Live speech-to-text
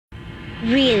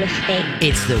real estate.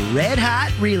 It's the Red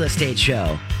Hot Real Estate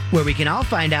Show, where we can all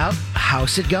find out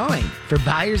how's it going for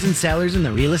buyers and sellers in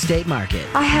the real estate market.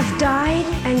 I have died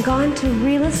and gone to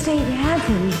real estate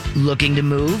heaven. Looking to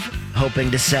move?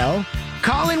 Hoping to sell?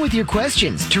 Call in with your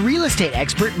questions to real estate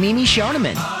expert Mimi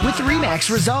Shoneman with RE/MAX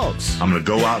Results. I'm going to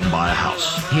go out and buy a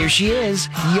house. Here she is,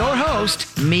 your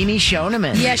host, Mimi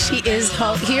Shoneman. Yes, she is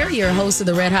here, your host of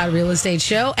the Red Hot Real Estate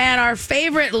Show, and our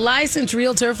favorite licensed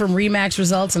realtor from RE/MAX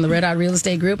Results and the Red Hot Real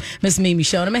Estate Group, Miss Mimi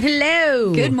Shoneman.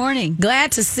 Hello. Good morning.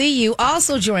 Glad to see you.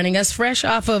 Also joining us, fresh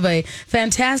off of a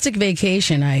fantastic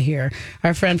vacation, I hear,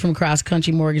 our friend from Cross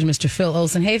Country Mortgage, Mr. Phil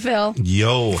Olson. Hey, Phil.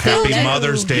 Yo, happy Phil,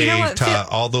 Mother's Day You know what, to Phil-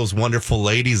 all those wonderful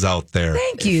ladies out there.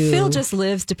 Thank you. Phil just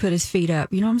lives to put his feet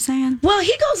up. You know what I'm saying? Well,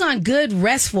 he goes on good,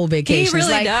 restful vacations. He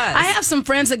really like, does. I have some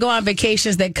friends that go on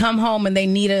vacations that come home and they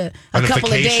need a On a couple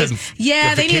vacation. of days.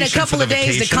 Yeah, A they need a vacation couple for of the days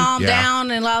to vacation? calm Yeah.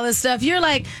 down and all this stuff. You're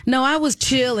like, no, I was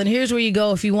chill, and here's where you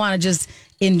go if you want to just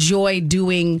enjoy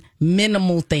doing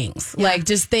minimal things, like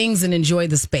just things and enjoy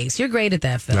the space. You're great at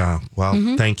that, Phil.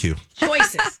 Well, thank you.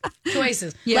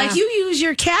 Choices. Yeah. Like you use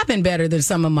your cabin better than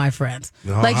some of my friends.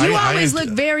 No, like you I- always look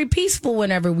very peaceful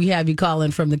whenever we have you call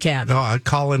in from the cabin. No, I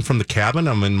call in from the cabin.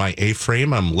 I'm in my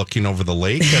A-frame. I'm looking over the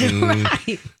lake, and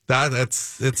Right.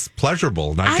 it's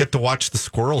pleasurable. And I get to watch the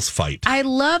squirrels fight. I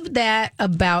love that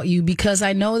about you because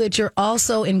I know that you're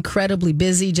also incredibly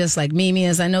busy, just like Mimi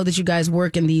is. I know that you guys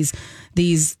work in these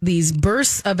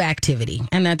bursts of activity,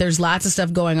 and that there's lots of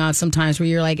stuff going on sometimes where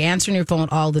you're like answering your phone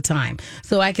all the time.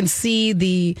 So I can see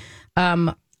the.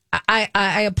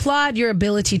 I applaud your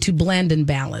ability to blend and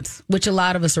balance, which a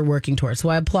lot of us are working towards. So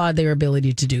I applaud their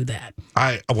ability to do that.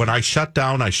 When I shut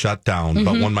down, I shut down.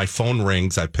 But when my phone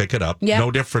rings, I pick it up. Yep.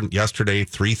 No different yesterday,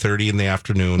 3:30 in the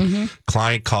afternoon.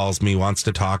 Client calls me, wants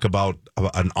to talk about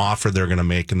an offer they're going to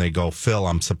make, and they go, Phil,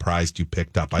 I'm surprised you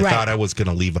picked up. I Right. thought I was going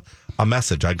to leave a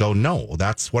message. I go, no,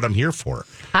 that's what I'm here for.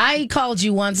 I called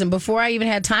you once, and before I even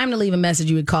had time to leave a message,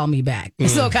 you would call me back.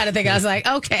 So kind of thing. I was like,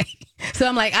 okay. So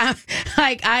I'm like,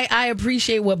 I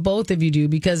appreciate what both of you do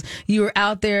because you were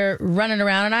out there running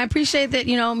around, and I appreciate that,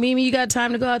 Mimi, you got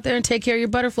time to go out there and take care of your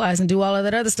butterflies and do all of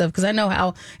that other stuff because I know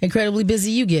how incredibly busy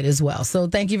you get as well. So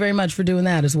thank you very much for doing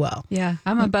that as well. Yeah,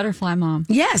 I'm a butterfly mom.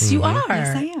 Yes, you are.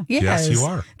 Yes, I am. Yes, you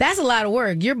are. That's a lot of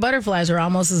work. Your butterflies are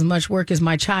almost as much work as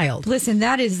my child. Listen,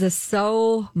 that is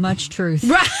so much truth.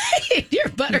 Right. Your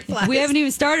butterflies. We haven't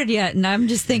even started yet, and I'm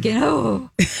just thinking, oh,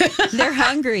 they're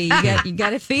hungry. You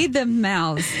got to feed them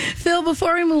mouths. Phil,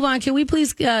 before we move on, can we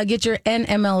please get your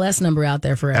NMLS number out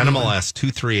there for everyone? NMLS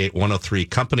 238103,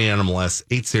 company NMLS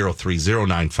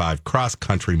 803095, Cross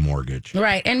Country Mortgage.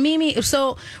 Right. And Mimi,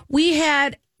 so we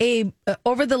had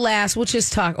over the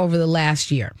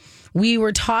last year, we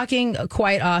were talking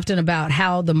quite often about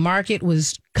how the market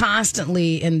was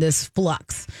constantly in this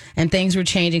flux and things were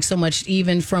changing so much,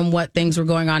 even from what things were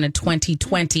going on in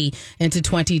 2020 into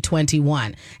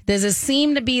 2021. Does it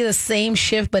seem to be the same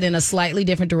shift, but in a slightly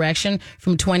different direction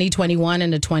from 2021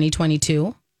 into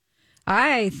 2022?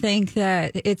 I think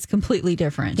that it's completely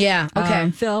different. Yeah,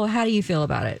 okay. Phil, how do you feel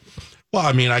about it? Well,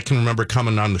 I mean, I can remember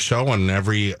coming on the show and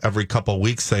every couple of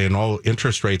weeks saying, "Oh,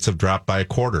 interest rates have dropped by a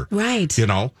quarter." Right.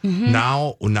 Now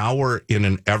we're in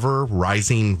an ever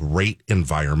rising rate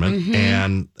environment,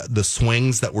 and the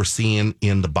swings that we're seeing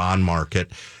in the bond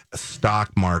market,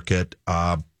 stock market,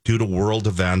 due to world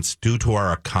events, due to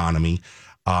our economy,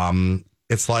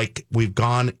 it's like we've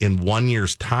gone in 1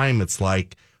 year's time. It's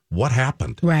like, what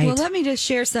happened? Right. Well, let me just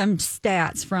share some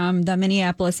stats from the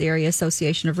Minneapolis Area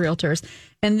Association of Realtors.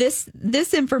 And this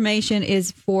information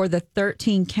is for the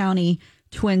 13 county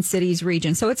Twin Cities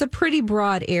region. So it's a pretty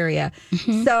broad area.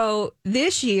 So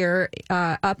this year,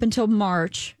 up until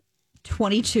March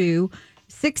 22,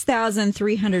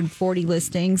 6,340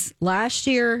 listings. Last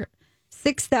year,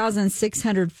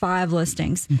 6,605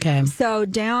 listings. Okay. So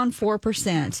down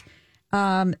 4%.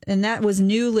 And that was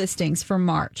new listings for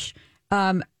March.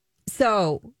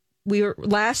 So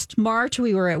last March,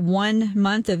 we were at 1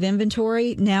 month of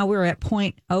inventory. Now we're at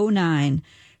 0.09.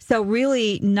 So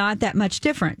really not that much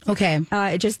different. Okay.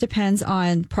 It just depends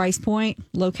on price point,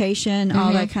 location,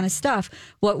 all that kind of stuff.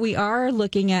 What we are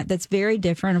looking at that's very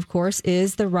different, of course,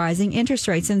 is the rising interest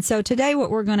rates. And so today what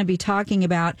we're going to be talking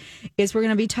about is we're going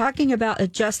to be talking about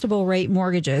adjustable rate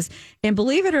mortgages. And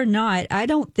believe it or not, I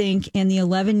don't think in the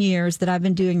 11 years that I've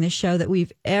been doing this show that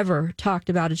we've ever talked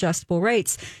about adjustable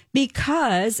rates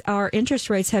because our interest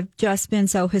rates have just been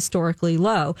so historically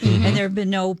low. And there have been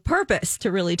no purpose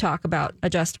to really talk about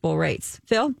adjustable rates.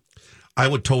 Phil? I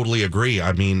would totally agree.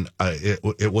 I mean,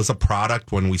 it was a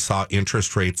product when we saw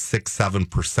interest rates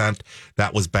 6-7%.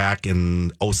 That was back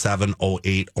in 07,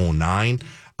 08, 09.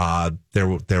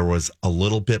 There was a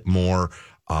little bit more.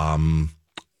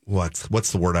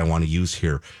 What's the word I want to use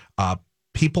here?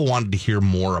 People wanted to hear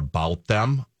more about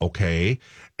them. Okay,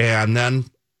 and then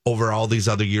over all these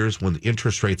other years, when the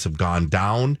interest rates have gone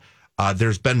down,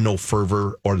 there's been no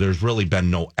fervor, or there's really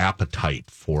been no appetite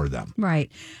for them.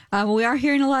 Right. We are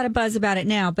hearing a lot of buzz about it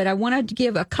now, but I wanted to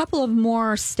give a couple of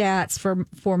more stats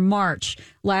for March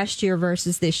last year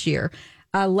versus this year.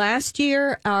 Last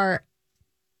year, our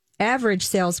average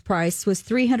sales price was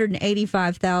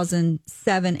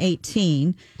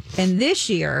 $385,718, and this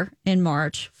year in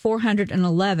March,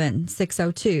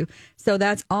 $411,602. So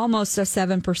that's almost a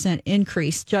 7%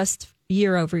 increase just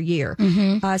year over year.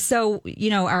 So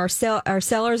our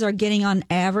sellers are getting on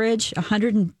average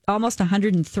almost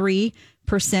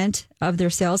 103% of their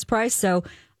sales price. So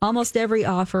almost every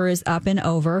offer is up and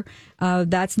over.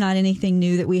 That's not anything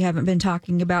new that we haven't been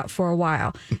talking about for a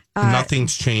while.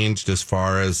 Nothing's changed as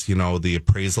far as, the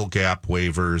appraisal gap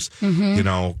waivers,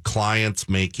 clients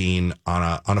making on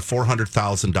a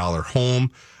 $400,000 home.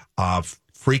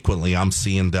 Frequently I'm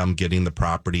seeing them getting the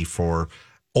property for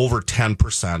over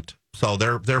 10%. So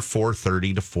they're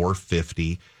 430 to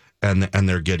 450 and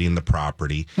they're getting the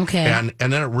property. Okay. And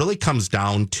then it really comes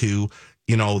down to,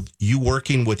 you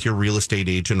working with your real estate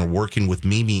agent or working with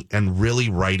Mimi and really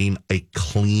writing a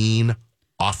clean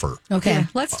offer. Okay. Yeah,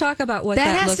 let's talk about what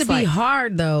that has looks to be like.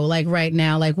 hard though, like right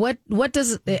now. Like what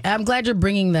does I'm glad you're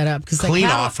bringing that up, because Clean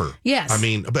offer. Yes. I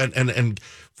mean, and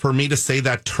for me to say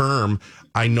that term,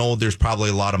 I know there's probably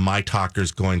a lot of my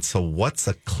talkers going, so what's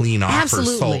a clean offer?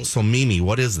 Absolutely. So Mimi,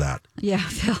 what is that? Yeah,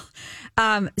 Phil.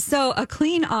 So a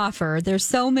clean offer, there's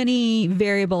so many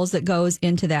variables that goes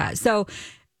into that. So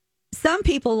some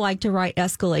people like to write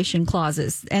escalation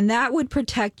clauses, and that would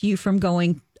protect you from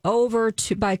going over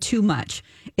by too much.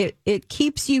 It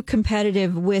keeps you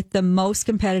competitive with the most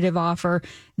competitive offer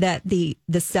that the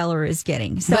seller is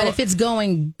getting. So, but if it's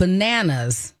going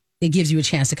bananas, it gives you a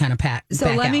chance to kind of back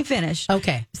let me out. finish.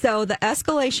 Okay. So the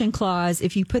escalation clause,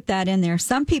 if you put that in there,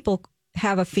 some people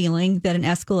have a feeling that an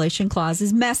escalation clause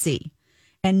is messy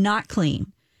and not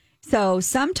clean. So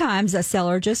sometimes a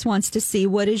seller just wants to see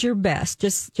what is your best.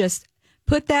 Just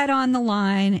put that on the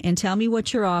line and tell me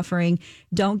what you're offering.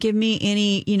 Don't give me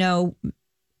any,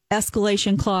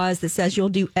 escalation clause that says you'll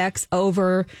do X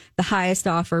over the highest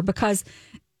offer, because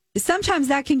sometimes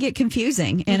that can get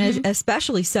confusing, and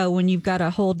especially so when you've got a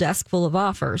whole desk full of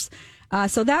offers.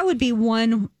 So that would be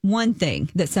one thing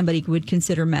that somebody would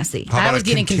consider messy. How about I was a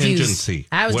getting confused. contingency?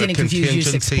 I was What a getting confused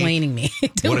just contingency- explaining me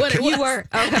to what it was. You were okay,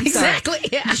 I'm exactly. sorry.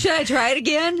 Yeah. Should I try it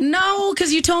again? No,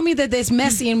 because you told me that it's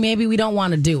messy and maybe we don't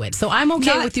want to do it. So I'm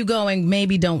okay Not- with you going,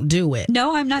 maybe don't do it.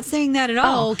 No, I'm not saying that at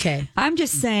all. Oh, okay. I'm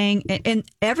just saying, and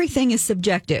everything is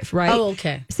subjective, right? Oh,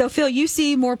 okay. So, Phil, you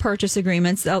see more purchase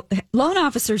agreements. Loan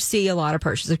officers see a lot of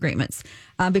purchase agreements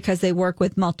because they work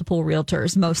with multiple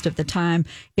realtors most of the time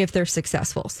if they're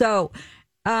successful. So,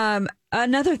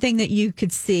 another thing that you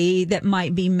could see that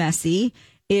might be messy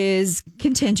is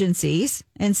contingencies.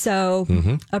 And so,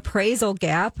 appraisal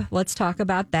gap, let's talk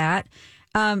about that.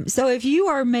 So if you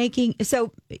are making,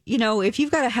 if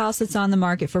you've got a house that's on the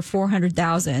market for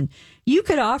 $400,000, you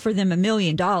could offer them $1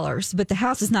 million, but the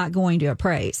house is not going to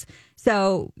appraise.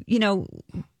 So,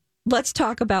 let's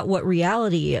talk about what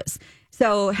reality is.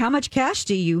 So how much cash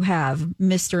do you have,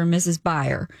 Mr. and Mrs.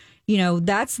 Buyer?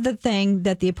 That's the thing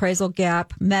that the appraisal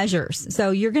gap measures.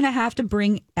 So you're going to have to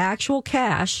bring actual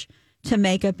cash to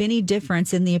make up any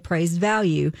difference in the appraised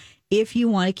value if you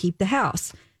want to keep the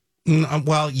house.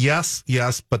 Well, yes,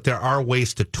 but there are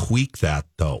ways to tweak that,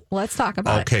 though. Let's talk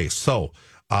about it. Okay, so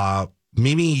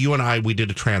Mimi, you and I, we did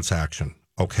a transaction.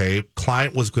 Okay,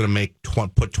 client was going to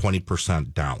put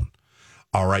 20% down.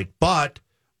 All right, but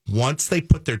once they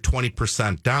put their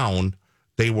 20% down,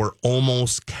 they were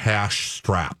almost cash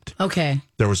strapped. Okay.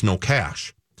 There was no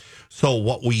cash. So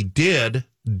what we did,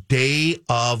 day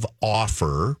of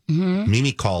offer,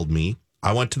 Mimi called me.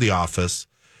 I went to the office.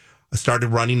 I started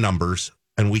running numbers,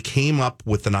 and we came up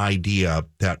with an idea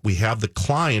that we have the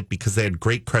client, because they had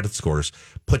great credit scores,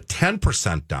 put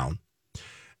 10% down.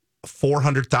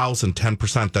 400,000,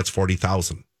 10%, that's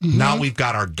 40,000. Now we've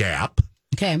got our gap.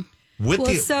 Okay.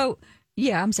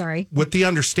 I'm sorry. With the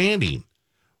understanding,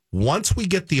 once we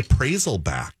get the appraisal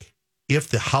back, if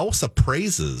the house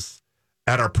appraises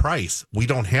at our price, we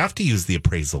don't have to use the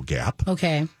appraisal gap.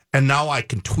 Okay. And now I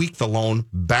can tweak the loan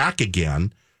back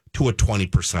again to a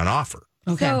 20% offer.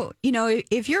 Okay. So,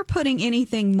 if you're putting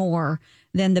anything more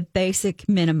than the basic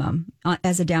minimum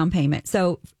as a down payment.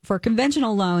 So for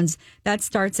conventional loans, that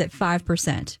starts at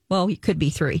 5%. Well, it could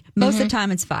be 3%. Most of the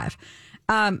time it's 5%.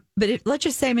 Let's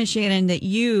just say, Ms. Shannon, that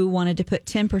you wanted to put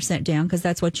 10% down because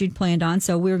that's what you'd planned on.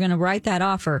 So we were going to write that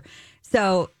offer.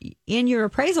 So in your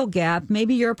appraisal gap,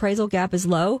 maybe your appraisal gap is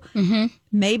low. Mm-hmm.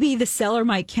 Maybe the seller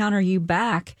might counter you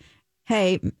back.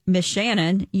 Hey, Miss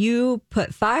Shannon, you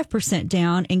put 5%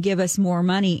 down and give us more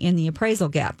money in the appraisal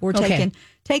gap. We're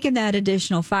taking that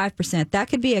additional 5%. That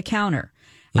could be a counter.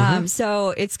 So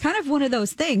it's kind of one of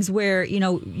those things where,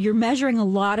 you're measuring a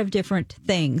lot of different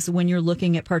things when you're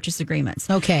looking at purchase agreements.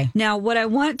 Okay. Now, what I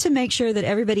want to make sure that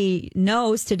everybody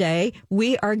knows today,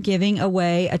 we are giving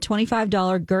away a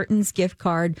 $25 Gerton's gift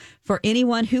card for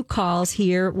anyone who calls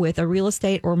here with a real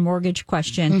estate or mortgage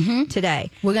question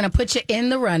today. We're going to put you in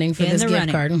the running for this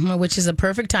gift card, which is a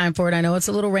perfect time for it. I know it's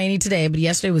a little rainy today, but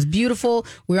yesterday was beautiful.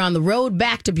 We're on the road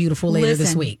back to beautiful later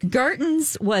this week.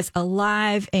 Gerton's was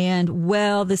alive and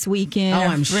well this weekend. Oh,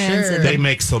 I'm sure. They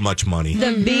make so much money.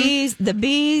 The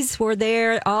bees were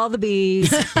there, all the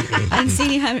bees. I didn't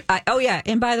see any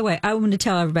and by the way, I want to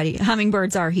tell everybody,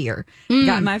 hummingbirds are here.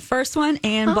 Got my first one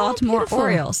and Baltimore beautiful.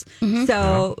 Orioles.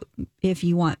 So if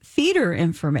you want feeder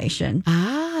information,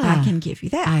 I can give you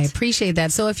that. I appreciate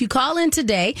that. So if you call in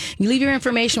today, you leave your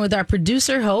information with our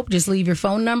producer, Hope. Just leave your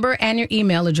phone number and your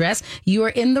email address. You are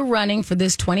in the running for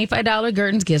this $25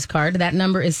 Gerton's gift card. That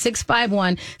number is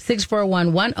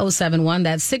 651-641-1071.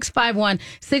 That's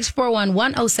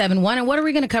 651-641-1071. And what are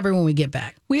we going to cover when we get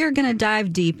back? We are going to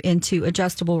dive deep into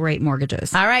adjustable rate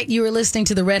mortgages. All right. You are listening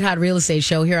to the Red Hot Real Estate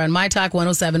Show here on My Talk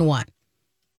 1071.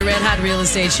 Red Hot Real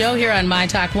Estate Show here on My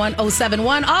Talk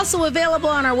 1071. Also available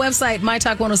on our website,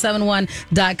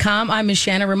 mytalk1071.com. I'm Ms.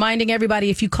 Shannon, reminding everybody,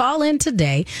 if you call in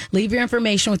today, leave your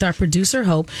information with our producer,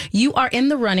 Hope. You are in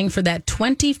the running for that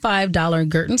 $25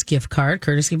 Gerton's gift card,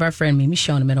 courtesy of our friend Mimi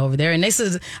Schoeneman over there. And this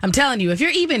is, I'm telling you, if you're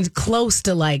even close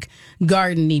to like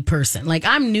gardening person, like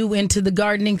I'm new into the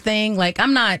gardening thing, like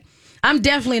I'm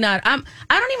definitely not. I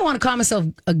don't even want to call myself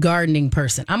a gardening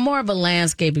person. I'm more of a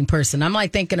landscaping person. I'm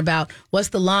like thinking about what's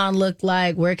the lawn look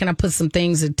like? Where can I put some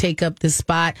things that take up this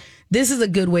spot? This is a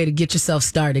good way to get yourself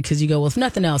started because you go, well, if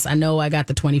nothing else, I know I got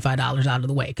the $25 out of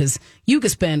the way because you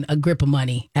could spend a grip of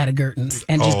money at a Gerton's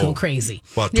and just go crazy.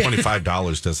 Well,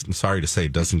 $25 doesn't, sorry to say,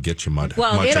 doesn't get you much.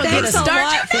 Well, it'll get a start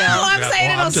you. No, I'm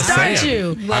saying it'll start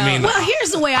you. Well,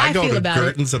 here's the way I feel about it. I go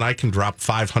to Gerton's and I can drop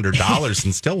 $500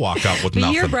 and still walk out with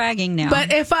nothing. You're bragging now. But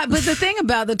the thing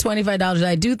about the $25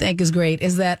 I do think is great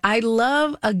is that I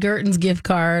love a Gerton's gift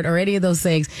card or any of those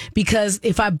things because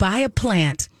if I buy a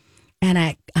plant and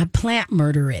I plant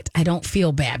murder it, I don't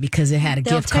feel bad because it had a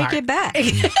gift card. They'll take it back.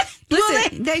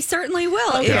 Listen, they certainly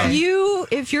will. Okay.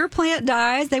 If your plant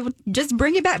dies, they will just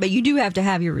bring it back, but you do have to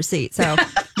have your receipt. So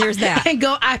there's that. And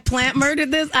go, I plant murdered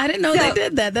this. I didn't know they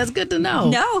did that. That's good to know.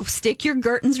 No, stick your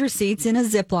Gerton's receipts in a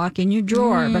Ziploc in your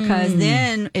drawer because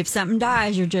then if something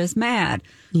dies, you're just mad.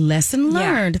 Lesson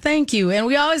learned. Yeah. Thank you. And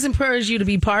we always encourage you to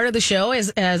be part of the show.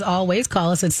 As always,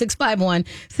 call us at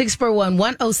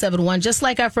 651-641-1071, just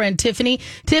like our friend Tiffany.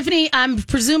 Tiffany, I'm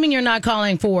presuming you're not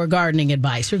calling for gardening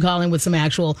advice. You're calling with some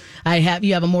actual,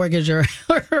 you have a mortgage or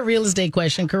a real estate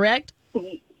question, correct?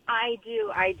 I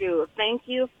do. Thank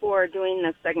you for doing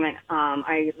this segment.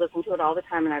 I listen to it all the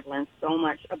time, and I've learned so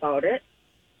much about it.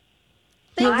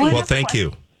 Thank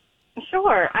you.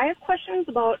 Sure. I have questions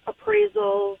about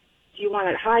appraisals. Do you want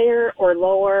it higher or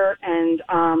lower? And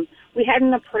we had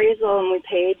an appraisal, and we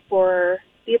paid for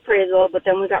the appraisal, but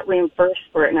then we got reimbursed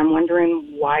for it, and I'm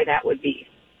wondering why that would be.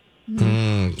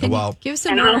 Give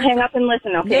some I'll hang up and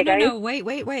listen, okay, guys? No, wait.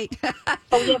 We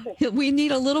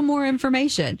need a little more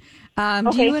information.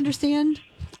 Do you understand?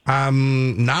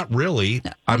 Not really.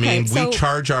 I mean, we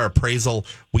charge our appraisal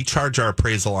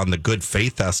on the good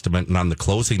faith estimate and on the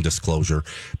closing disclosure,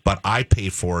 but I pay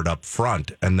for it up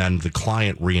front, and then the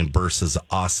client reimburses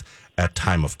us at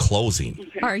time of closing.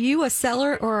 Okay. Are you a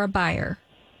seller or a buyer?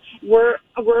 We're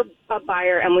a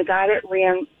buyer, and we got it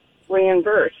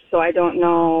reimbursed, so I don't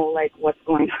know what's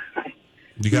going on.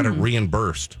 You got it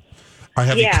reimbursed.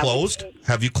 Have you closed?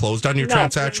 Have you closed on your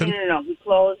transaction? No. We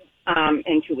closed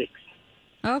in 2 weeks.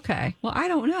 Okay. Well, I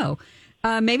don't know.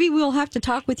 Maybe we'll have to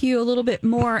talk with you a little bit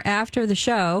more after the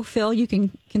show. Phil, you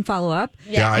can follow up.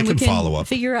 Yeah, I can follow up.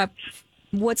 Figure out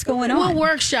what's going on. We'll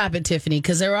workshop it, Tiffany,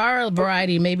 because there are a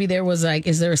variety. Maybe there was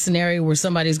is there a scenario where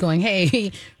somebody's going,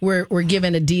 hey, we're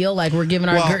giving a deal, like we're giving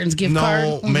our Gerton's gift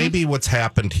card? No, maybe what's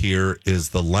happened here is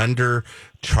the lender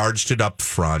charged it up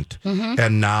front,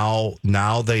 and now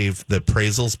the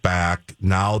appraisal's back.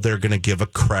 Now they're going to give a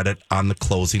credit on the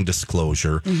closing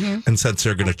disclosure, and since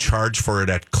they're going to charge for it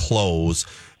at close,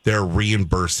 they're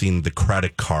reimbursing the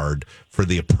credit card for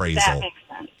the appraisal. That makes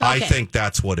sense. I Okay. think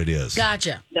that's what it is.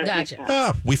 Gotcha.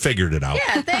 Gotcha. We figured it out.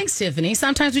 Yeah, thanks, Tiffany.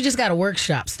 Sometimes we just got to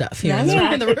workshop stuff here That's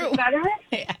in the Is room. it better?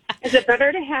 Is it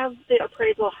better to have the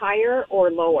appraisal higher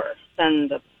or lower than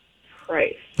the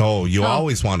price? Oh, you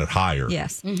always want it higher.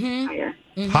 Yes. Higher.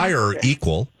 Higher or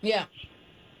equal. Yeah.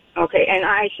 Okay, and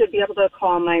I should be able to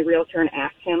call my realtor and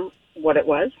ask him what it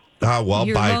was? Well,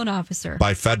 Your loan officer.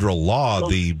 by federal law,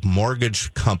 the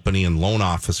mortgage company and loan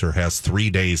officer has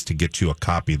 3 days to get you a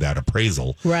copy of that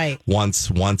appraisal. Right. Once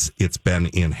it's been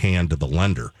in hand to the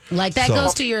lender. Like that So-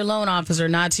 goes to your loan officer,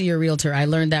 not to your realtor. I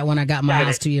learned that when I got my Got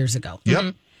house it. 2 years ago.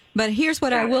 Yep. But here's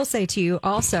what I will say to you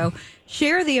also.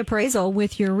 Share the appraisal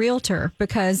with your realtor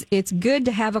because it's good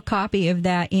to have a copy of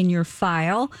that in your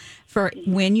file for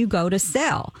when you go to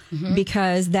sell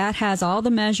because that has all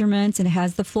the measurements and it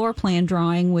has the floor plan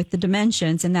drawing with the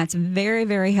dimensions and that's very,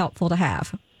 very helpful to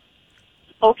have.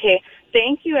 Okay,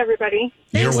 thank you, everybody.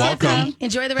 You're Thanks, welcome. Tiffany.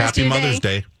 Enjoy the rest Happy of your Mother's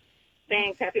day. Day.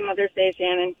 Thanks. Happy Mother's Day,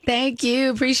 Shannon. Thank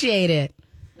you. Appreciate it.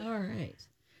 All right.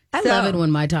 I love it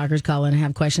when my talkers call in and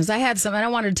have questions. I had some, and I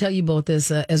wanted to tell you both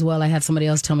this as well. I had somebody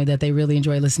else tell me that they really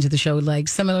enjoy listening to the show, like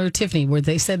similar to Tiffany, where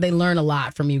they said they learn a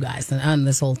lot from you guys on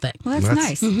this whole thing. Well, that's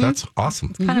nice. That's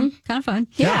awesome. Kind of fun.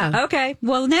 Yeah. Okay.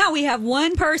 Well, now we have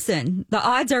one person. The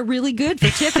odds are really good for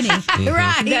Tiffany.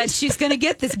 Right. That she's going to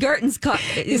get this Gertens car.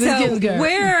 So Gertens.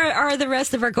 where are the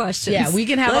rest of our questions? Yeah, we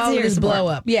can have Let's all of hear this some more. blow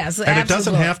up. Yes, And it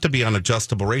doesn't have to be on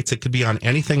adjustable rates. It could be on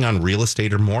anything on real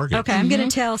estate or mortgage. Okay, I'm going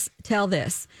to tell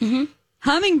this.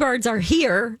 Hummingbirds are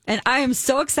here, and I am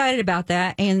so excited about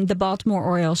that. And the Baltimore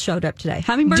Orioles showed up today.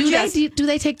 Hummingbirds, yes. Do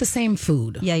they take the same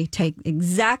food? Yeah, you take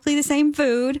exactly the same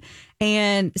food.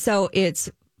 And so it's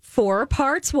 4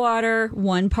 parts water,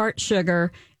 1 part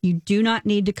sugar. You do not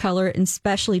need to color it, and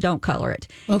especially don't color it.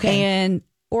 Okay. And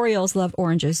Orioles love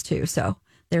oranges too. So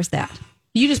there's that.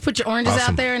 You just put your oranges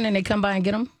Awesome. out there and then they come by and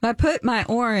get them? I put my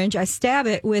orange, I stab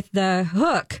it with the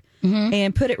hook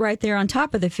and put it right there on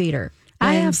top of the feeder.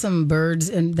 I And have some birds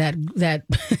and that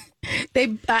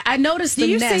I noticed do the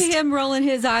you nest. see him rolling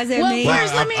his eyes at Well, me? where's-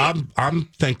 Well, let me- I'm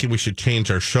thinking we should change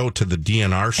our show to the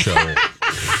DNR show.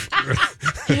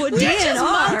 Well,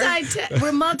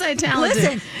 We're multi-talented.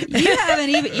 Listen, you haven't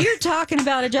even, you're talking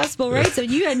about adjustable rates, so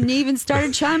you hadn't even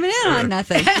started chiming in on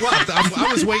nothing. Well, I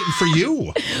was waiting for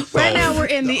you. Right So- now, we're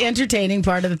in the entertaining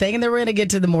part of the thing, and then we're going to get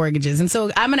to the mortgages. And so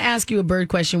I'm going to ask you a bird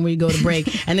question when we go to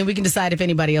break, and then we can decide if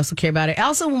anybody else will care about it.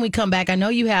 Also, when we come back, I know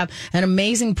you have an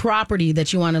amazing property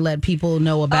that you want to let people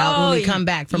know about when we come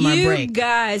back from our break. You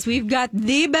guys, we've got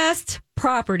the best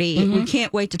property. We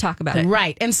can't wait to talk about it.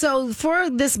 Right. And so for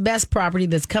this best property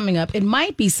that's coming up, it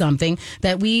might be something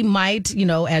that we might,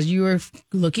 as you were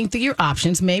looking through your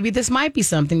options, maybe this might be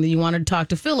something that you wanted to talk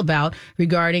to Phil about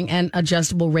regarding an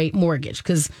adjustable rate mortgage.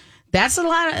 Because that's a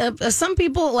lot of some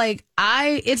people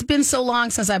it's been so long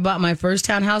since I bought my first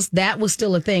townhouse. That was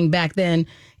still a thing back then,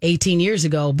 18 years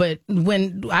ago. But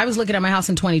when I was looking at my house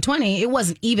in 2020, it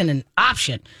wasn't even an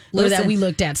option that we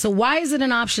looked at. So why is it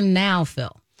an option now,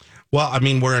 Phil? Well, I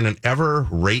mean, we're in an ever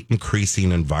rate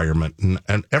increasing environment,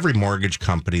 and every mortgage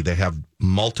company, they have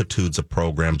multitudes of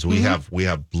programs. We have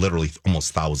literally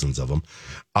almost thousands of them.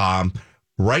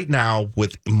 Right now,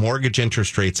 with mortgage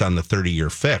interest rates on the 30-year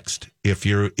fixed, if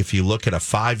you look at a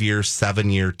 5-year,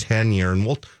 7-year, 10-year, and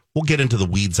we'll get into the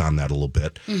weeds on that a little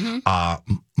bit,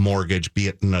 mortgage, be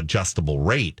it an adjustable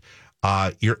rate,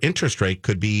 your interest rate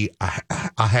could be a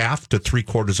 0.5 to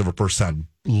 0.75%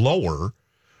 lower,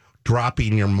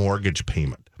 dropping your mortgage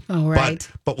payment. Oh, right.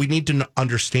 But we need to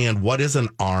understand what is an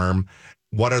ARM,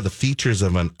 what are the features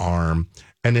of an ARM,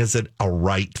 and is it a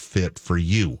right fit for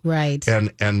you? Right.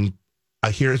 And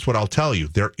here's what I'll tell you.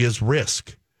 There is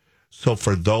risk. So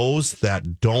for those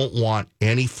that don't want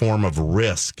any form of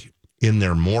risk in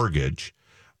their mortgage,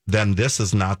 then this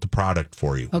is not the product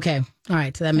for you. Okay. All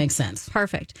right. So that makes sense.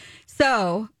 Perfect.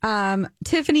 So,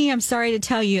 Tiffany, I'm sorry to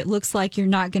tell you, it looks like you're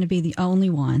not going to be the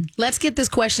only one. Let's get this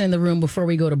question in the room before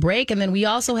we go to break. And then we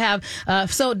also have,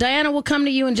 so Diana, we'll come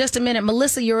to you in just a minute.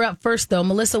 Melissa, you're up first, though.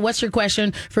 Melissa, what's your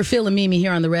question for Phil and Mimi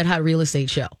here on the Red Hot Real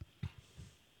Estate Show?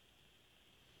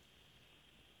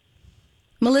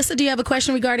 Melissa, do you have a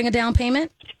question regarding a down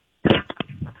payment?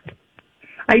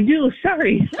 I do.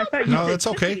 Sorry. I thought you No, said that's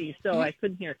okay. Tiffany, so I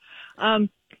couldn't hear.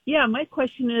 Yeah, my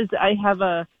question is, I have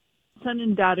a son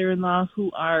and daughter-in-law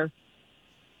who are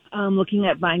looking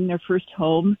at buying their first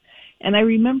home. And I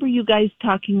remember you guys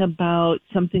talking about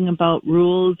something about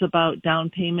rules about down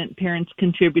payment, parents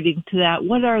contributing to that.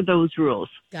 What are those rules?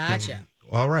 Gotcha.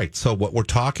 All right. So what we're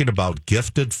talking about,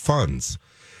 gifted funds.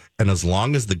 And as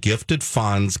long as the gifted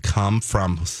funds come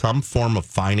from some form of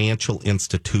financial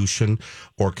institution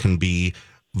or can be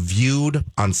viewed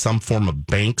on some form of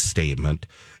bank statement,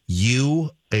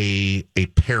 you, a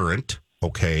parent,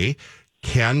 okay,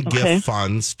 can give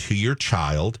funds to your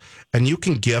child, and you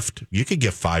could gift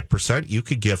 5%, you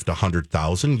could gift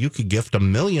 $100,000, you could gift $1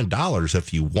 million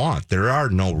if you want. There are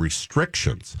no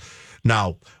restrictions.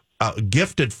 Now,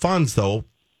 gifted funds, though,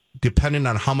 depending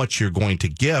on how much you're going to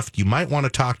gift, you might want to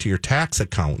talk to your tax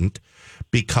accountant,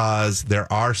 because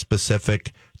there are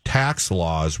specific tax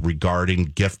laws regarding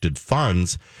gifted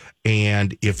funds,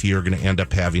 and if you're going to end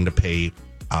up having to pay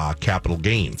capital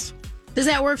gains. Does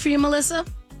that work for you, Melissa?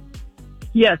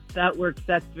 Yes, that works.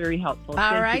 That's very helpful.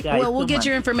 All right. Well, we'll get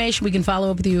your information. We can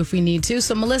follow up with you if we need to.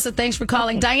 So, Melissa, thanks for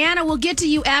calling. Diana, we'll get to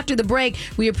you after the break.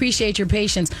 We appreciate your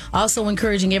patience. Also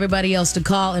encouraging everybody else to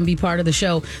call and be part of the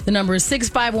show. The number is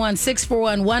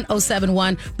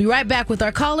 651-641-1071. Be right back with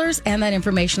our callers and that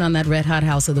information on that Red Hot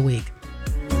House of the Week.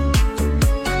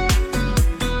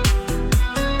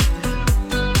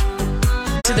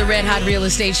 To the Red Hot Real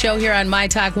Estate Show here on My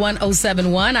Talk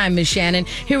 1071. I'm Miss Shannon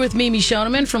here with Mimi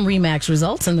Shoneman from RE/MAX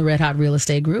Results and the Red Hot Real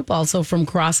Estate Group. Also from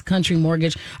Cross Country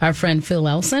Mortgage, our friend Phil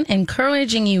Elson,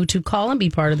 encouraging you to call and be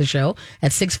part of the show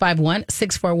at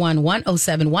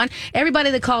 651-641-1071.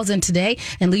 Everybody that calls in today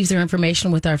and leaves their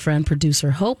information with our friend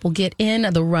producer Hope will get in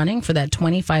the running for that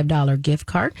 $25 gift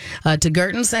card to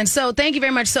Gertens. And so thank you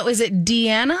very much. So is it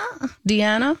Deanna?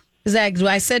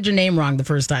 I said your name wrong the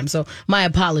first time, so my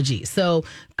apologies. So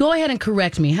go ahead and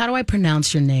correct me. How do I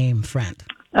pronounce your name, friend?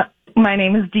 My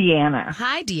name is Deanna.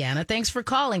 Hi, Deanna. Thanks for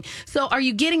calling. So are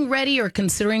you getting ready or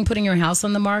considering putting your house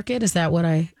on the market? Is that what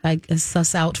I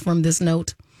suss out from this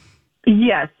note?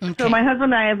 Yes. Okay. So my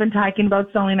husband and I have been talking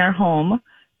about selling our home,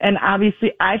 and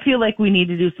obviously I feel like we need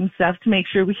to do some stuff to make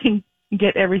sure we can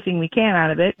get everything we can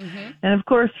out of it. Mm-hmm. And of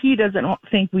course, he doesn't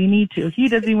think we need to. He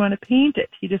doesn't even want to paint it.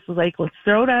 He just was like, let's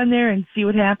throw it on there and see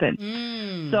what happens.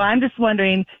 So I'm just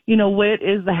wondering, what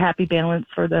is the happy balance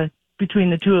between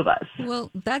the two of us?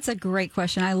 Well, that's a great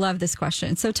question. I love this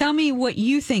question. So tell me what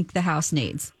you think the house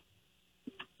needs.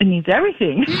 It needs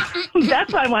everything.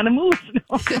 That's why I want to move.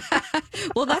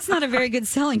 Well, that's not a very good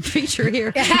selling feature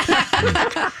here.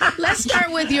 Let's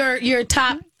start with your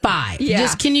top 5. Yeah.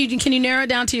 Just can you narrow it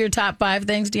down to your top 5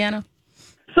 things, Deanna?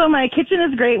 So my kitchen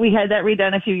is great. We had that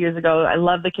redone a few years ago. I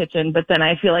love the kitchen, but then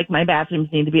I feel like my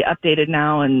bathrooms need to be updated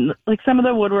now. And like some of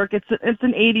the woodwork, it's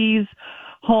an 80s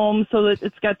home, so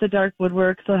it's got the dark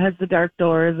woodwork, so it has the dark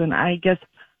doors. And I guess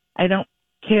I don't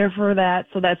care for that.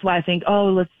 So that's why I think,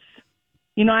 I'm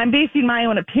basing my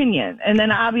own opinion. And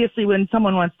then obviously when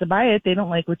someone wants to buy it, they don't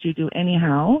like what you do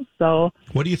anyhow. So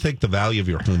What do you think the value of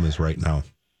your home is right now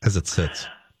as it sits?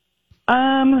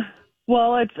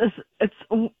 Well, it's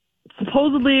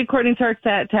supposedly, according to our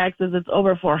taxes, it's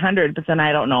over 400, but then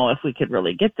I don't know if we could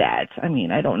really get that. I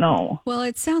mean, I don't know. Well,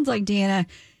 it sounds like, Deanna,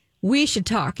 we should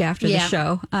talk after the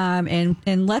show,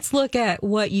 and let's look at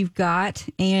what you've got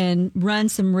and run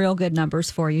some real good numbers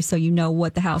for you so you know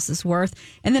what the house is worth.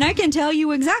 And then I can tell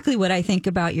you exactly what I think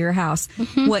about your house,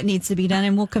 what needs to be done,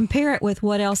 and we'll compare it with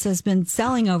what else has been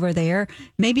selling over there.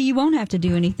 Maybe you won't have to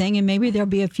do anything, and maybe there'll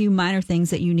be a few minor things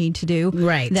that you need to do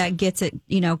that gets it,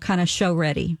 kind of show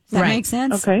ready. Does that make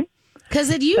sense? Okay.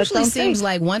 Because it usually seems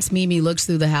like once Mimi looks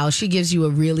through the house, she gives you a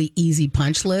really easy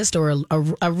punch list or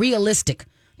a realistic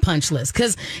punch list.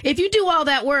 Because if you do all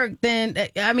that work, then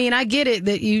I get it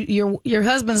that your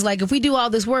husband's like, if we do all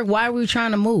this work, why are we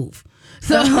trying to move?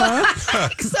 So, but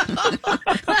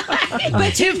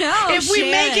if we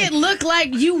make it look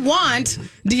like you want,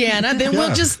 Deanna, then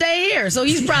we'll just stay here. So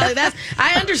he's probably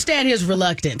I understand his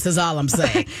reluctance is all I'm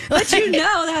saying. But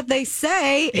that they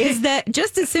say is that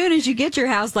just as soon as you get your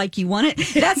house like you want it,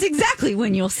 that's exactly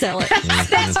when you'll sell it.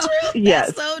 That's true.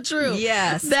 Yes. That's so true.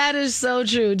 Yes. That is so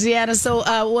true. Deanna, so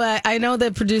I know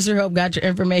that producer Hope got your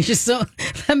information. So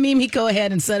let Mimi go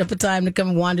ahead and set up a time to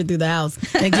come wander through the house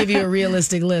and give you a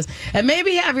realistic list. And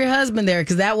maybe have your husband there,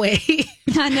 because that way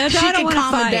I don't want to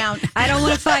fight. down. I don't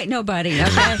want to fight nobody.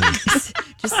 Okay,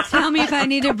 just tell me if I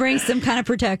need to bring some kind of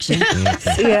protection.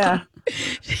 Yeah.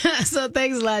 So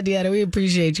thanks a lot, Deanna. We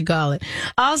appreciate you calling.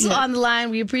 Also on the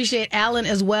line, we appreciate Alan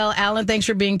as well. Alan, thanks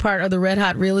for being part of the Red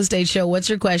Hot Real Estate Show. What's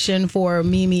your question for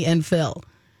Mimi and Phil?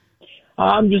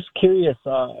 I'm just curious,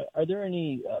 are there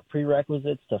any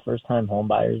prerequisites to first-time home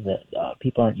buyers that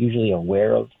people aren't usually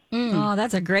aware of? Oh,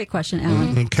 that's a great question,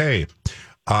 Alan. Okay.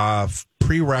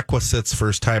 Prerequisites,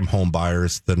 first-time home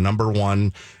buyers. The number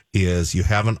one is you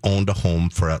haven't owned a home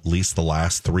for at least the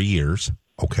last 3 years.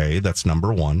 Okay, that's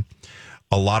number one.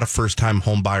 A lot of first-time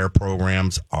home buyer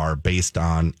programs are based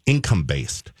on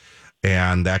income-based.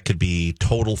 And that could be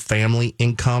total family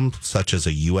income, such as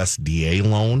a USDA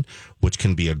loan, which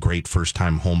can be a great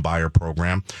first-time home buyer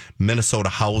program. Minnesota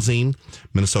Housing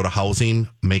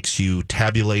makes you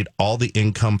tabulate all the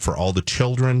income for all the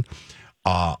children,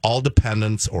 all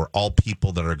dependents, or all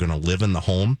people that are going to live in the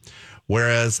home.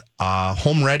 Whereas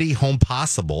Home Ready, Home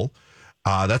Possible,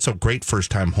 that's a great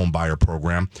first-time home buyer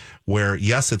program where,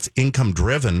 yes, it's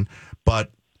income-driven,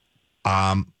 but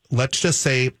let's just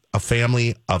say a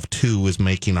family of two is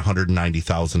making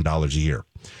 $190,000 a year,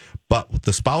 but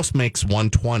the spouse makes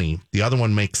 $120,000, the other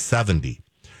one makes $70,000.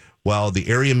 Well, the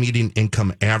area median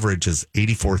income average is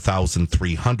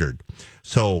 $84,300.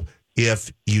 So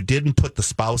if you didn't put the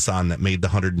spouse on that made the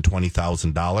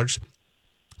 $120,000,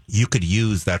 you could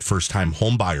use that first-time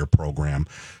home buyer program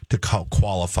to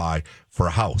qualify for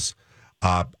a house.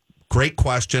 Great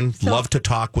question. Love to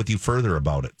talk with you further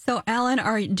about it. So, Alan,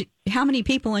 how many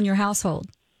people in your household?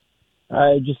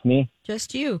 Just me.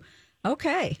 Just you.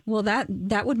 Okay. Well, that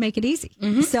would make it easy.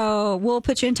 Mm-hmm. So we'll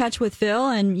put you in touch with Phil,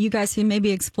 and you guys can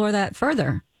maybe explore that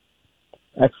further.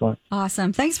 Excellent.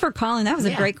 Awesome. Thanks for calling. That was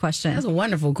a great question. That was a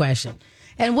wonderful question.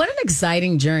 And what an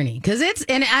exciting journey. Because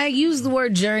and I use the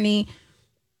word journey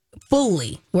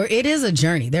fully, where it is a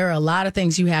journey. There are a lot of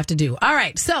things you have to do. All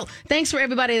right. So thanks for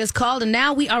everybody that's called. And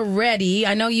now we are ready.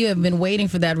 I know you have been waiting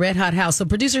for that red hot house. So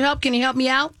producer help, can you help me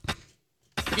out?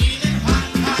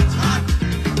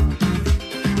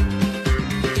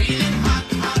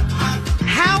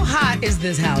 How hot is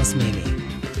this house, Mimi?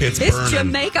 It's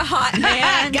Jamaica hot,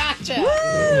 man. Gotcha.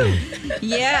 Woo!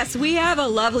 Yes, we have a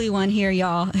lovely one here,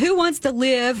 y'all. Who wants to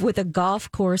live with a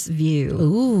golf course view?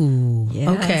 Ooh. Yes.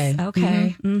 Okay.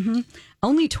 Okay. Mm-hmm.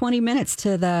 Only 20 minutes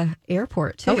to the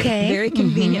airport, too. Okay. Very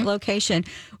convenient location.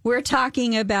 We're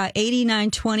talking about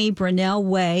 8920 Brunel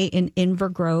Way in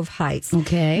Inver Grove Heights.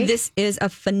 Okay. This is a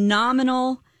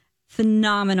phenomenal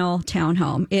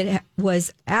townhome. It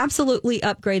was absolutely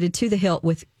upgraded to the hilt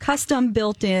with custom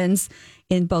built-ins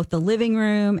in both the living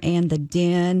room and the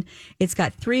den. It's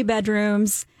got 3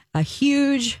 bedrooms, a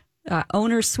huge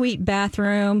owner suite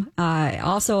bathroom,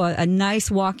 also a nice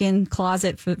walk-in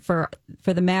closet for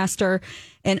the master,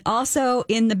 and also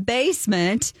in the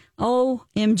basement,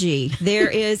 OMG, there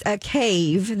is a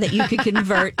cave that you could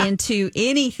convert into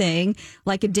anything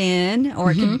like a den,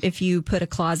 or it could, if you put a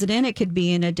closet in, it could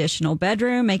be an additional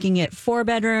bedroom, making it 4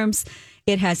 bedrooms.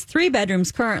 It has 3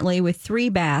 bedrooms currently with 3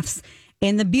 baths.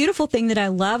 And the beautiful thing that I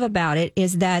love about it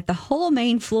is that the whole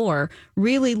main floor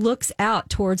really looks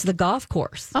out towards the golf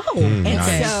course. Oh, and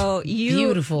nice. so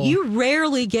you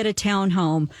rarely get a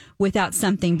townhome without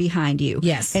something behind you.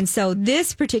 Yes. And so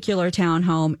this particular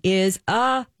townhome is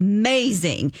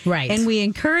amazing. Right. And we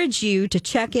encourage you to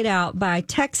check it out by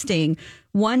texting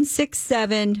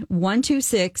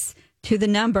 167-126 to the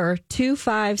number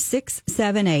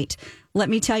 25678. Let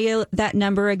me tell you that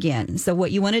number again. So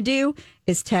what you want to do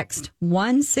is text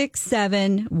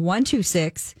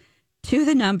 167-126 to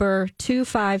the number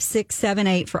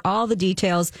 25678 for all the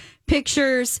details,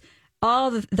 pictures,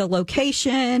 all the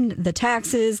location, the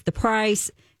taxes, the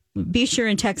price. Be sure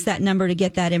and text that number to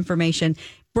get that information.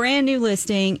 Brand new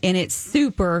listing, and it's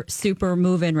super, super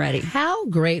move-in ready. How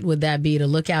great would that be to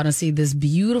look out and see this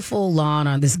beautiful lawn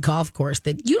on this golf course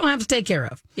that you don't have to take care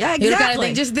of? Yeah, You know, kind of exactly.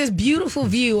 thing, just this beautiful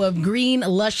view of green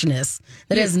lushness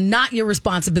that is not your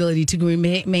responsibility to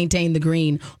maintain the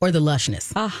green or the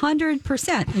lushness.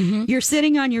 100%. You're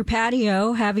sitting on your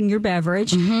patio having your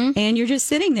beverage, and you're just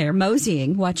sitting there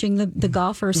moseying, watching the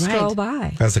golfers stroll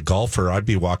by. As a golfer, I'd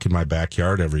be walking my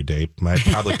backyard every day. I'd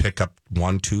probably pick up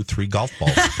 1, 2, 3 golf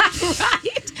balls.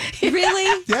 Right?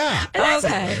 Really? Yeah.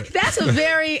 Okay. That's a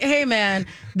very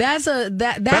that's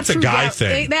That's a true guy golf.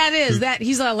 thing. That is that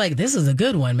he's all like, this is a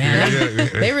good one, man. Yeah.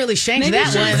 They really shanked Maybe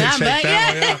that you one. should I'm like,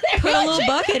 yeah. Put a little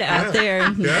bucket out there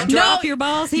and drop your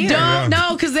balls here. No,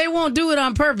 because they won't do it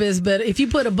on purpose. But if you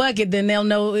put a bucket, then they'll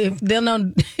know.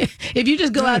 If you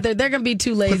just go out there, they're gonna be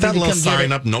too lazy Put that to little come get sign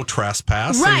it. up, no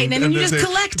trespass. Right, and then you just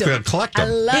collect them. Collect I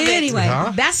them. love it. Anyway,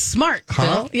 That's smart,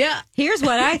 Phil. Yeah. Here's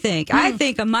what I think. I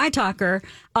think a My Talker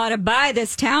ought to buy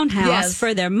this townhouse Yes.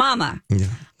 for their mama. Yeah.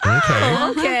 Okay.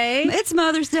 Oh, okay. It's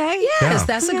Mother's Day. Yes, Yeah.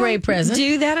 that's a great present.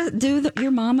 Do that.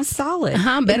 Your mama solid.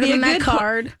 Better It'd be than a that good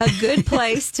card. A good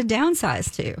place to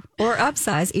downsize to or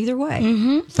upsize. Either way.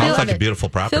 Sounds like a beautiful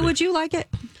property. Phil, would you like it,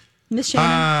 Miss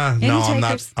Shannon? No, Any I'm not.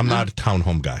 takers? I'm not a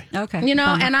townhome guy. Okay. You know,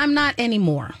 Bummer. and I'm not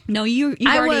anymore. No, you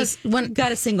I already was- when-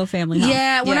 got a single family home.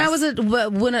 Yeah, when Yes. I was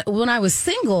when I was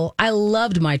single, I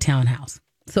loved my townhouse.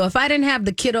 So if I didn't have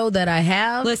the kiddo that I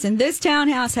have, Listen, this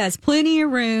townhouse has plenty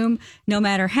of room, no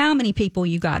matter how many people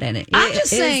you got in it. I'm just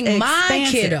saying my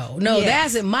expansive. kiddo. No, Yes.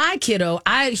 that's it. My kiddo.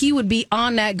 He would be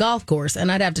on that golf course,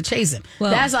 and I'd have to chase him.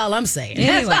 Well, that's all I'm saying.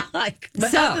 anyway, That's all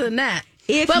but so, other than that,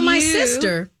 if but my you-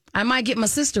 sister, I might get my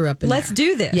sister up in Let's there.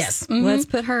 do this. Yes. Mhm. Let's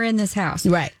put her in this house.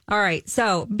 Right. All right.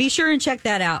 So be sure and check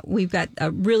that out. We've got a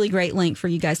really great link for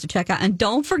you guys to check out. And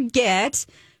don't forget,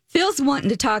 Phil's wanting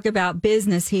to talk about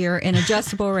business here in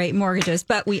adjustable rate mortgages,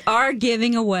 but we are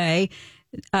giving away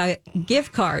a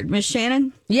gift card. Miss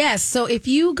Shannon? Yes. So if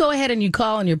you go ahead and you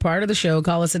call and you're part of the show,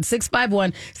 call us at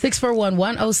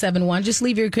 651-641-1071. Just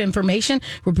leave your information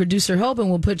with producer Hope, and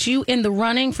we'll put you in the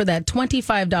running for that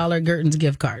 $25 Gerton's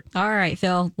gift card. All right,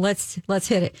 Phil, let's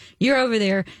hit it. You're over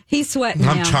there. He's sweating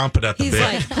I'm now. chomping at the He's bit.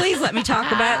 like, please let me talk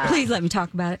about it. Please let me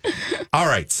talk about it. All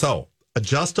right. So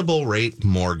adjustable rate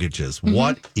mortgages. Mm-hmm.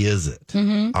 What is it?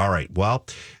 All right. Well,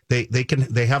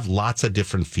 they have lots of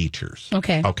different features.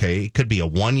 Okay. Okay. It could be a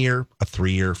 1 year, a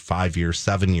 3 year, 5 year,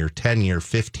 7 year, 10 year,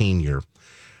 15 year.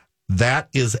 That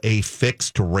is a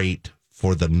fixed rate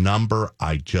for the number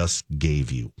I just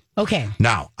gave you. Okay.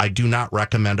 Now, I do not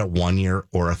recommend a 1 year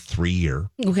or a 3 year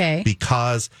Okay.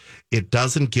 because it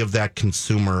doesn't give that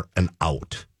consumer an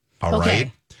out. All right,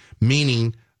 Okay.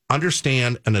 Meaning,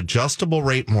 understand an adjustable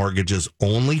rate mortgage is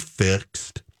only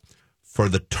fixed for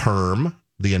the term,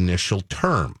 the initial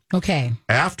term. Okay.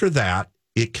 After that,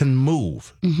 it can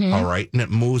move. All right. And it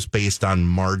moves based on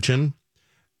margin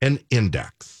and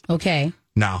index. Okay.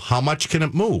 Now, how much can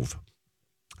it move?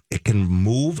 It can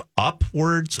move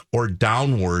upwards or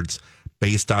downwards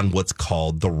based on what's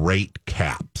called the rate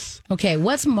caps. Okay.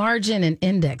 What's margin and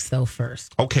index, though,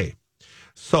 first? Okay.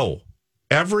 So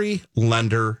every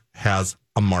lender has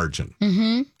a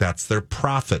margin. That's their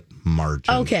profit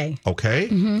margin. Okay.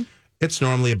 Okay. It's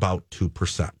normally about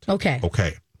 2%. Okay.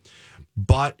 Okay.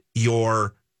 But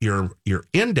your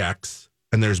index,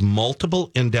 and there's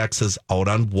multiple indexes out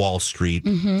on Wall Street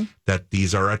that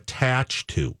these are attached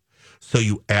to. So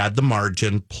you add the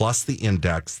margin plus the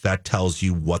index, that tells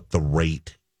you what the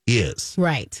rate is.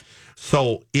 Right.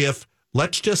 So if,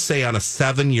 let's just say on a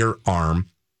 7-year ARM,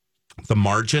 the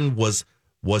margin was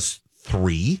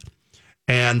 3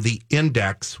 and the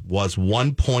index was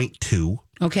 1.2,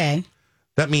 Okay.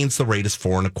 that means the rate is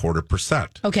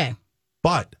 4.25%. Okay.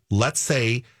 But let's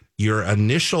say your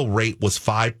initial rate was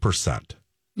 5%.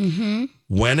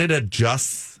 When it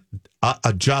adjusts at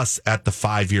the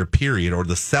 5-year period or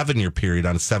the 7-year period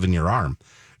on a 7-year ARM,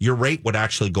 your rate would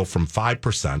actually go from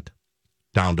 5%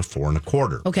 down to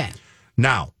 4.25%. Okay.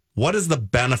 Now, what is the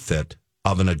benefit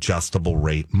of an adjustable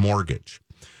rate mortgage?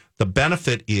 The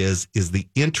benefit is the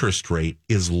interest rate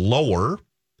is lower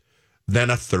than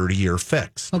a 30-year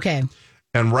fixed. Okay.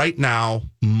 And right now,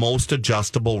 most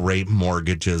adjustable rate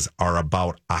mortgages are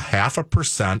about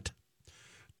 0.5%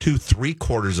 to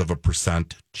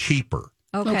 0.75% cheaper.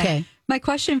 Okay. My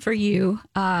question for you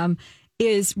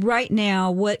is right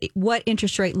now, what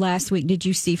interest rate last week did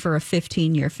you see for a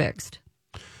 15-year fixed?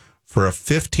 For a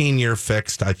 15-year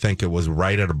fixed, I think it was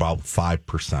right at about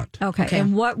 5%. Okay.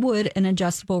 And what would an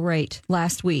adjustable rate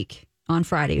last week on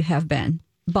Friday have been?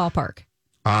 Ballpark.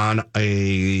 On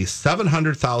a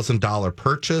 $700,000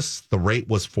 purchase, the rate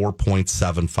was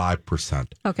 4.75%.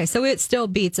 Okay. So it still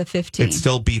beats a 15. It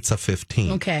still beats a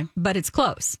 15. Okay. but it's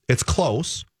close. It's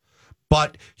close.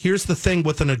 But here's the thing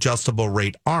with an adjustable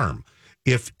rate ARM.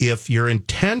 If your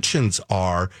intentions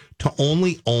are to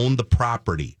only own the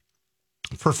property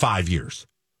for 5 years,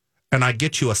 and I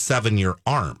get you a 7-year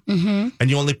ARM, and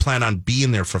you only plan on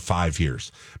being there for 5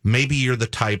 years, maybe you're the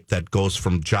type that goes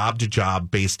from job to job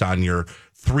based on you're a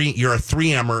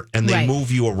 3M'er and they Right.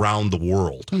 move you around the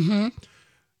world.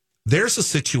 There's a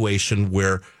situation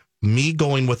where me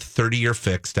going with 30-year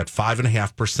fixed at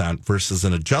 5.5% versus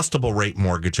an adjustable rate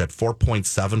mortgage at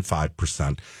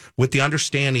 4.75%, with the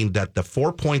understanding that the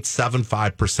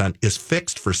 4.75% is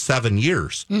fixed for 7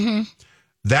 years,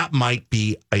 that might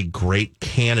be a great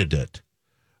candidate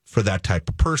for that type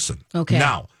of person. Okay.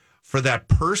 Now, for that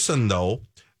person, though,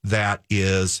 that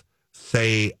is,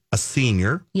 say, a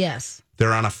senior, Yes.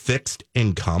 they're on a fixed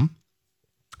income,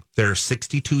 they're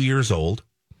 62 years old,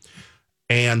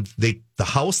 and the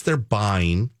house they're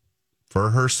buying for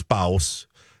her spouse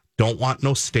don't want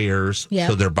no stairs. Yeah.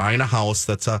 So they're buying a house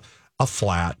that's a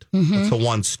flat. It's a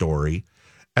 1-story.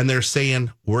 And they're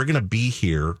saying, we're going to be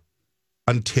here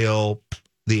until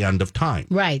the end of time.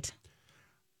 Right.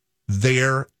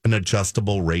 They're an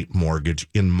adjustable rate mortgage,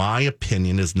 in my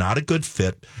opinion, is not a good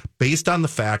fit based on the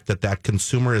fact that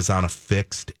consumer is on a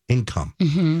fixed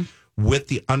income. With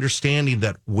the understanding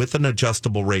that with an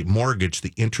adjustable rate mortgage,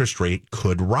 the interest rate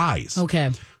could rise. Okay.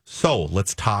 So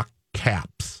let's talk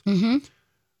caps. Mm-hmm.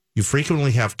 You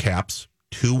frequently have caps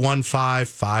 215,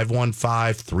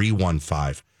 515,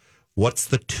 315. What's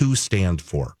the 2 stand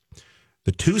for?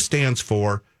 The 2 stands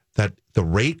for that the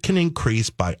rate can increase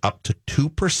by up to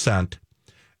 2%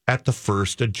 at the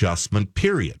first adjustment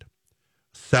period.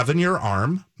 7-year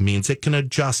ARM means it can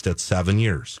adjust at 7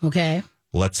 years. Okay.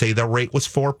 Let's say the rate was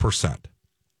 4%.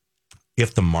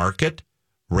 If the market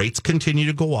rates continue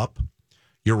to go up,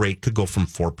 your rate could go from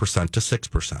 4% to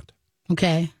 6%.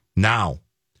 Okay. Now,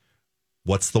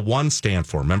 what's the 1 stand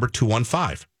for? Remember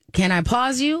 215? Can I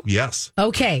pause you? Yes.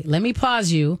 Okay, let me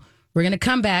pause you. We're going to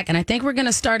come back, and I think we're going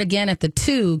to start again at the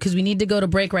 2 because we need to go to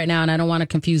break right now, and I don't want to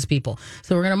confuse people.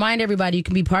 So we're going to remind everybody you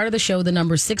can be part of the show. The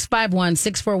number is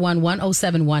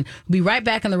 651-641-1071. We'll be right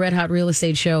back on the Red Hot Real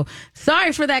Estate Show.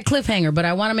 Sorry for that cliffhanger, but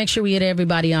I want to make sure we get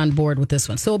everybody on board with this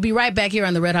one. So we'll be right back here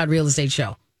on the Red Hot Real Estate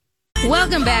Show.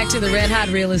 Welcome back to the Red Hot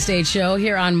Real Estate Show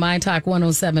here on My Talk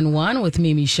 1071 with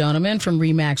Mimi Shoneman from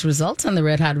RE/MAX Results on the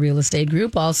Red Hot Real Estate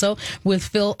Group. Also with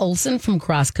Phil Olson from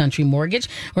Cross Country Mortgage.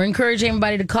 We're encouraging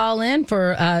everybody to call in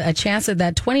for a chance at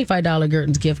that $25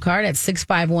 Gerton's gift card at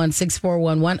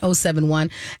 651-641-1071.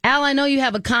 Al, I know you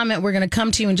have a comment. We're going to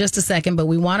come to you in just a second, but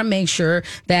we want to make sure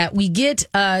that we get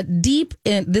deep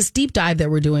in this deep dive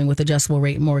that we're doing with adjustable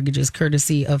rate mortgages,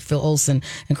 courtesy of Phil Olson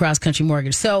and Cross Country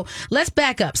Mortgage. So let's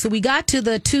back up. So we got to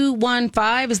the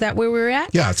 215. Is that where we're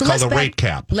at? Yeah, it's called a rate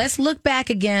cap. Let's look back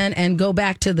again and go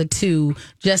back to the 2,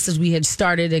 just as we had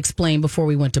started to explain before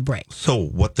we went to break. So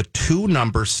what the 2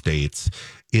 number states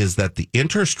is that the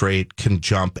interest rate can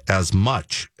jump as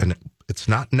much, and it's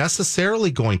not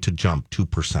necessarily going to jump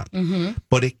 2%,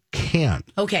 but it can.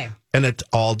 Okay. And it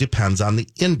all depends on the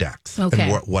index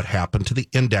Okay. and what happened to the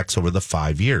index over the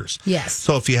 5 years. Yes.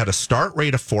 So if you had a start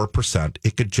rate of 4%,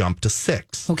 it could jump to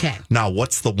 6. Okay. Now,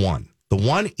 what's the 1? The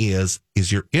 1 is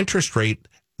your interest rate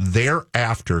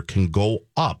thereafter can go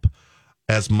up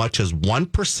as much as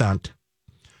 1%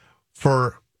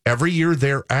 for every year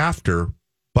thereafter,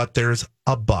 but there's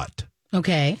a but.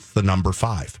 Okay. It's the number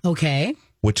 5, Okay.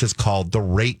 which is called the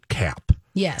rate cap.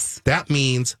 Yes. That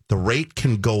means the rate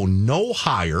can go no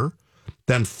higher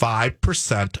than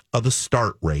 5% of the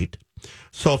start rate.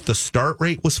 So if the start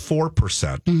rate was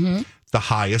 4%, the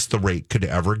highest the rate could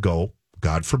ever go,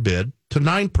 God forbid, to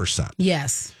 9%.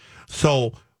 Yes.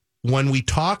 So when we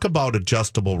talk about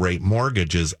adjustable rate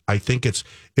mortgages, I think it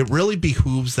really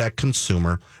behooves that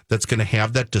consumer that's going to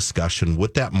have that discussion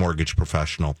with that mortgage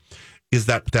professional, is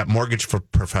that mortgage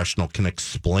professional can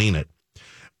explain it,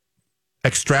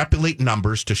 extrapolate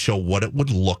numbers to show what it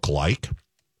would look like,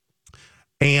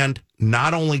 and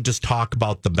not only just talk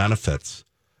about the benefits,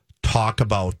 talk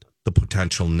about the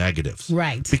potential negatives.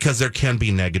 Right. Because there can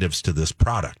be negatives to this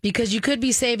product. Because you could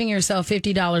be saving yourself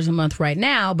 $50 a month right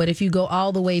now, but if you go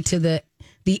all the way to the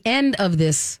end of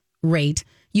this rate,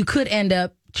 you could end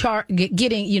up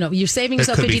getting, you're saving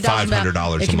yourself $50 $500 a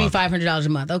month. It could be month. $500 a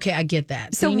month. Okay, I get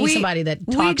that. So you need somebody that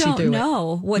talks you through it. We don't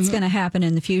know what's going to happen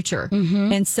in the future.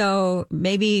 And so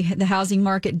maybe the housing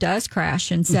market does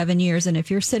crash in 7 years. And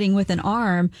if you're sitting with an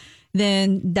ARM,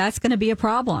 then that's going to be a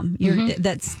problem.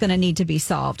 That's going to need to be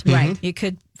solved. Right. It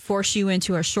could force you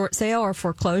into a short sale or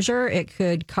foreclosure. It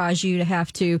could cause you to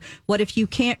have to, what if you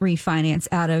can't refinance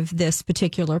out of this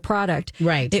particular product?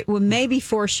 Right. It will maybe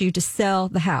force you to sell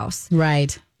the house.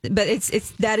 Right. But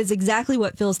that is exactly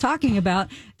what Phil's talking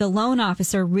about. The loan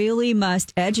officer really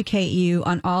must educate you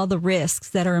on all the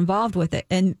risks that are involved with it.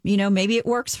 And, maybe it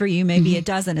works for you, maybe it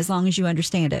doesn't, as long as you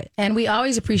understand it. And we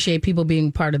always appreciate people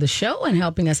being part of the show and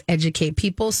helping us educate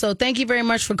people. So thank you very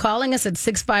much for calling us at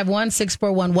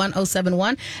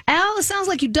 651-641-1071. Al, it sounds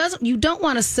like you don't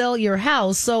want to sell your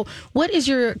house. So what is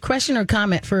your question or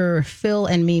comment for Phil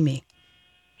and Mimi?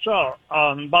 So,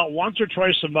 about once or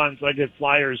twice a month, I get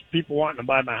flyers, people wanting to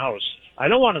buy my house. I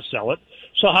don't want to sell it.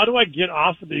 So how do I get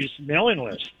off of these mailing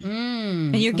lists?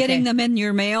 And you're getting them in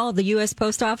your mail, the U.S.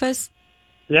 Post Office?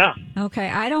 Yeah. Okay.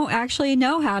 I don't actually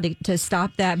know how to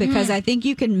stop that because I think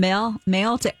you can mail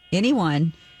to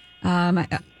anyone.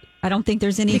 I don't think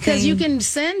there's anything. Because you can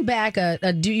send back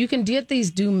you can get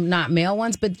these do not mail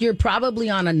ones, but you're probably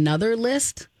on another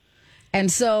list. And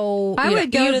so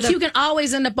you can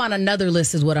always end up on another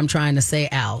list is what I'm trying to say,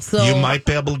 Al. So you might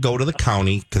be able to go to the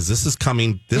county because this is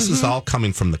all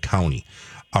coming from the county.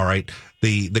 All right.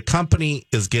 The company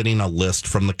is getting a list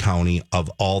from the county of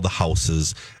all the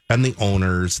houses and the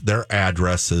owners, their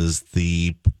addresses,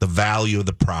 the value of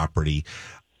the property.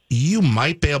 You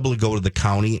might be able to go to the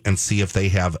county and see if they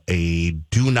have a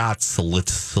do not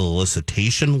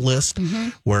solicitation list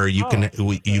where you can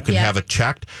have it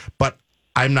checked. But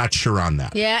I'm not sure on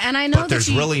that. Yeah, and I know but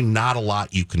there's really not a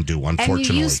lot you can do, unfortunately.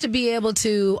 And you used to be able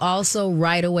to also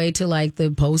write away to like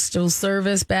the postal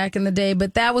service back in the day,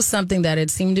 but that was something that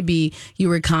it seemed to be you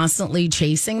were constantly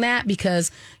chasing that because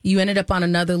you ended up on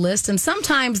another list. And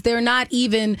sometimes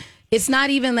it's not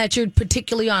even that you're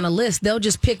particularly on a list. They'll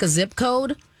just pick a zip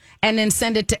code and then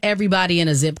send it to everybody in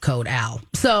a zip code, Al.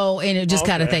 So, and it just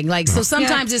kind of thing. Like, so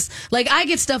sometimes it's like I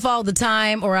get stuff all the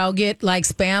time, or I'll get like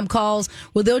spam calls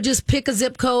where they'll just pick a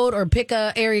zip code or pick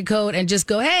a area code and just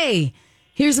go, hey,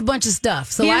 here's a bunch of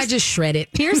stuff. So I just shred it.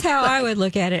 Here's how I would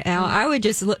look at it, Al. I would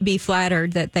just be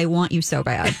flattered that they want you so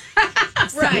bad.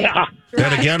 Right. Yeah.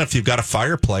 Then again, if you've got a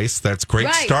fireplace, that's great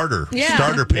starter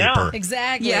paper. Yeah,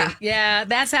 exactly. Yeah,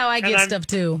 that's how I get stuff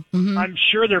too. Mm-hmm. I'm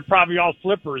sure they're probably all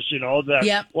flippers,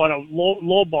 that want to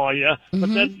lowball you. But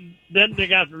then they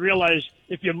got to realize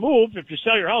if you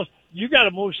sell your house, you got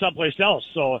to move someplace else.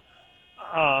 So,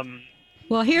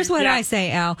 well, here's what I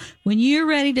say, Al. When you're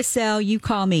ready to sell, you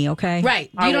call me, okay? Right.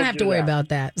 You don't have to worry about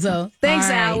that. So thanks,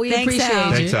 Al. We appreciate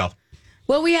you. Thanks, Al.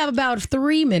 Well, we have about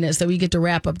 3 minutes that we get to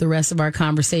wrap up the rest of our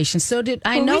conversation. So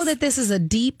I know that this is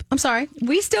I'm sorry.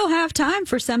 We still have time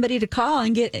for somebody to call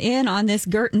and get in on this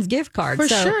Gerton's gift card. For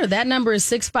sure. That number is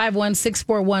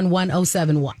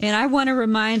 651-641-1071. And I want to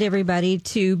remind everybody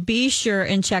to be sure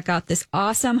and check out this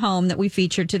awesome home that we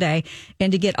featured today.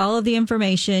 And to get all of the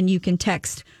information, you can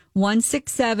text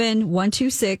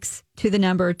 167-126 to the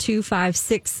number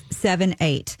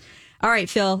 25678. All right,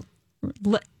 Phil.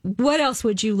 What else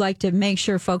would you like to make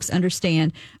sure folks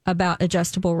understand about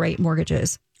adjustable rate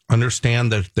mortgages?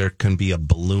 Understand that there can be a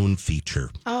balloon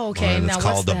feature. Oh, okay. And now it's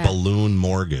called a balloon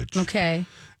mortgage. Okay.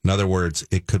 In other words,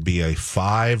 it could be a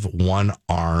 5-1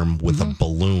 arm with a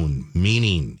balloon,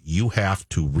 meaning you have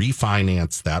to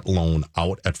refinance that loan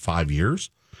out at 5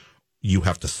 years. You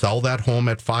have to sell that home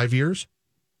at 5 years,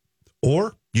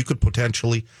 or you could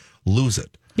potentially lose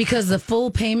it. Because the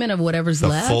full payment of whatever's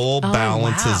left? The full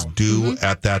balance is due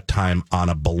at that time on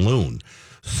a balloon.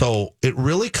 So it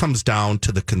really comes down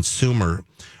to the consumer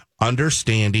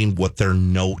understanding what their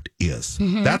note is.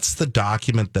 That's the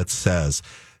document that says,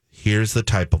 here's the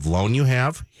type of loan you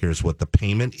have. Here's what the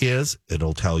payment is.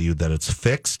 It'll tell you that it's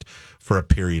fixed for a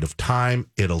period of time.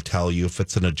 It'll tell you if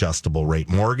it's an adjustable rate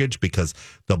mortgage, because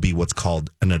there'll be what's called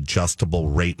an adjustable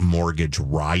rate mortgage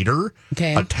rider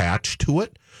attached to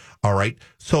it. All right.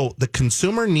 So the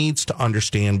consumer needs to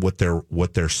understand what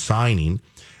they're signing.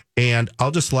 And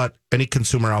I'll just let any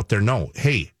consumer out there know,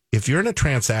 hey, if you're in a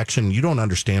transaction, you don't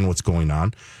understand what's going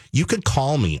on, you could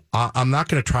call me. I'm not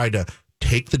going to try to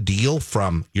take the deal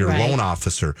from your loan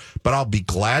officer, but I'll be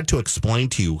glad to explain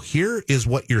to you, here is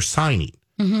what you're signing.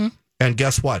 And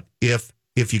guess what? If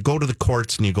you go to the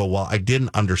courts and you go, well, I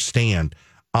didn't understand,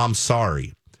 I'm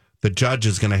sorry. The judge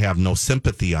is going to have no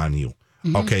sympathy on you.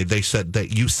 Okay, they said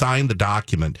that you signed the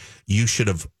document. You should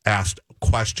have asked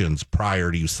questions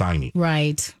prior to you signing.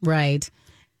 Right.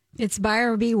 It's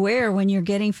buyer beware when you're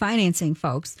getting financing,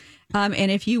 folks.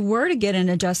 And if you were to get an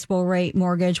adjustable rate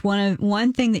mortgage,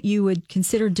 one thing that you would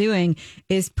consider doing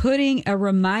is putting a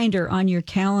reminder on your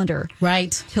calendar,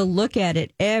 to look at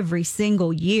it every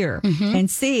single year and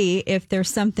see if there's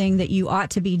something that you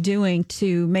ought to be doing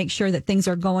to make sure that things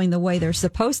are going the way they're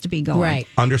supposed to be going. Right.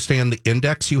 Understand the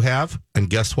index you have, and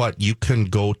guess what? You can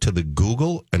go to the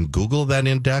Google and Google that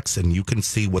index, and you can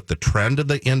see what the trend of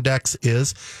the index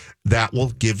is. That will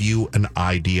give you an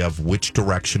idea of which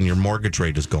direction your mortgage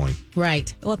rate is going.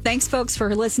 Right. Well, thanks, folks,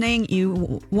 for listening.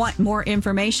 You want more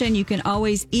information, you can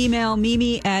always email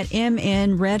Mimi at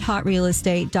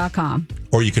mnredhotrealestate.com.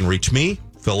 Or you can reach me,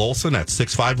 Phil Olson, at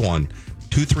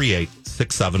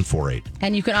 651-238-6748.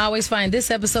 And you can always find this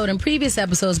episode and previous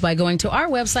episodes by going to our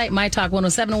website,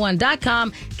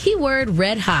 mytalk1071.com, keyword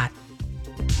Red Hot.